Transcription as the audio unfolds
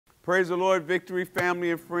Praise the Lord, Victory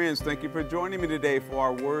family and friends. Thank you for joining me today for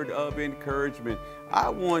our word of encouragement. I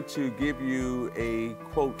want to give you a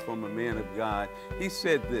quote from a man of God. He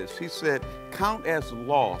said this, he said, "Count as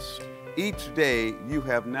lost each day you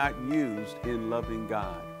have not used in loving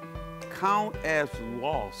God." Count as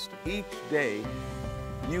lost each day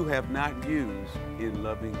you have not used in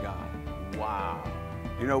loving God. Wow.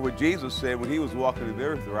 You know what Jesus said when he was walking the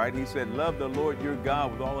earth, right? He said, love the Lord your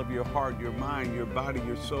God with all of your heart, your mind, your body,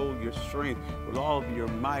 your soul, your strength, with all of your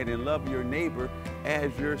might, and love your neighbor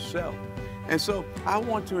as yourself. And so I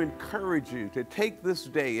want to encourage you to take this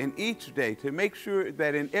day and each day to make sure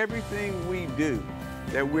that in everything we do,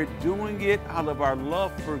 that we're doing it out of our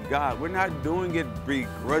love for God. We're not doing it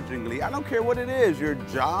begrudgingly. I don't care what it is, your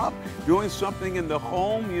job, doing something in the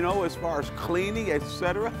home, you know, as far as cleaning,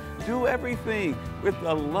 etc. Do everything with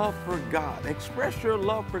a love for God. Express your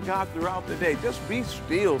love for God throughout the day. Just be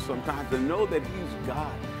still sometimes and know that He's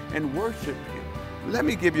God and worship Him. Let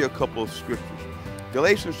me give you a couple of scriptures.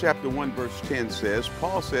 Galatians chapter 1 verse 10 says,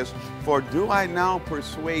 Paul says, "For do I now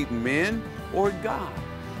persuade men or God?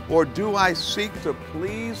 Or do I seek to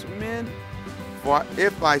please men? For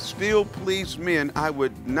if I still please men, I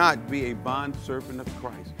would not be a bondservant of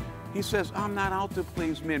Christ." He says, I'm not out to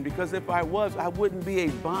please men, because if I was, I wouldn't be a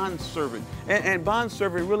bondservant. And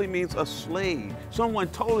bondservant really means a slave, someone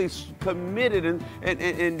totally committed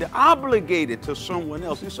and obligated to someone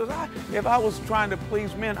else. He says, if I was trying to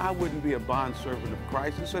please men, I wouldn't be a bondservant of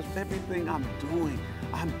Christ. He says, everything I'm doing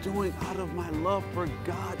out of my love for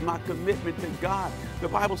God, my commitment to God. The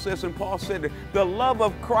Bible says, and Paul said, the love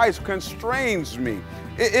of Christ constrains me.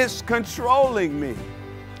 It's controlling me.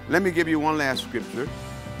 Let me give you one last scripture.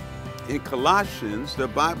 In Colossians, the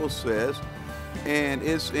Bible says, and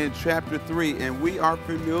it's in chapter 3, and we are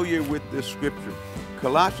familiar with this scripture.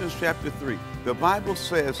 Colossians chapter 3. The Bible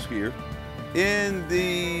says here in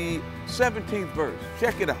the 17th verse,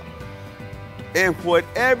 check it out. "And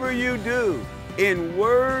whatever you do, in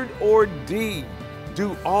word or deed,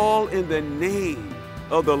 do all in the name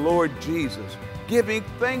of the Lord Jesus, giving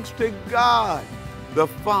thanks to God the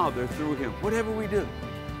Father through Him." Whatever we do,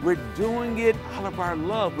 we're doing it out of our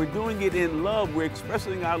love. We're doing it in love. We're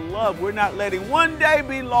expressing our love. We're not letting one day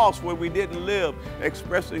be lost where we didn't live,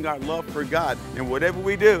 expressing our love for God. And whatever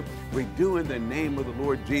we do in the name of the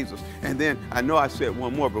Lord Jesus. And then, I know I said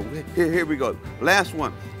one more, but here we go. Last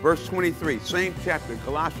one, verse 23, same chapter,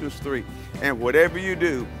 Colossians 3. "And whatever you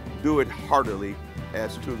do it heartily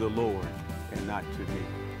as to the Lord and not to me."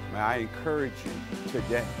 May I encourage you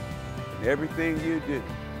today, in everything you do,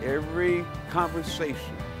 every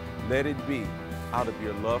conversation, let it be out of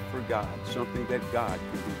your love for God, something that God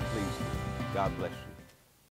can be pleased with. God bless you.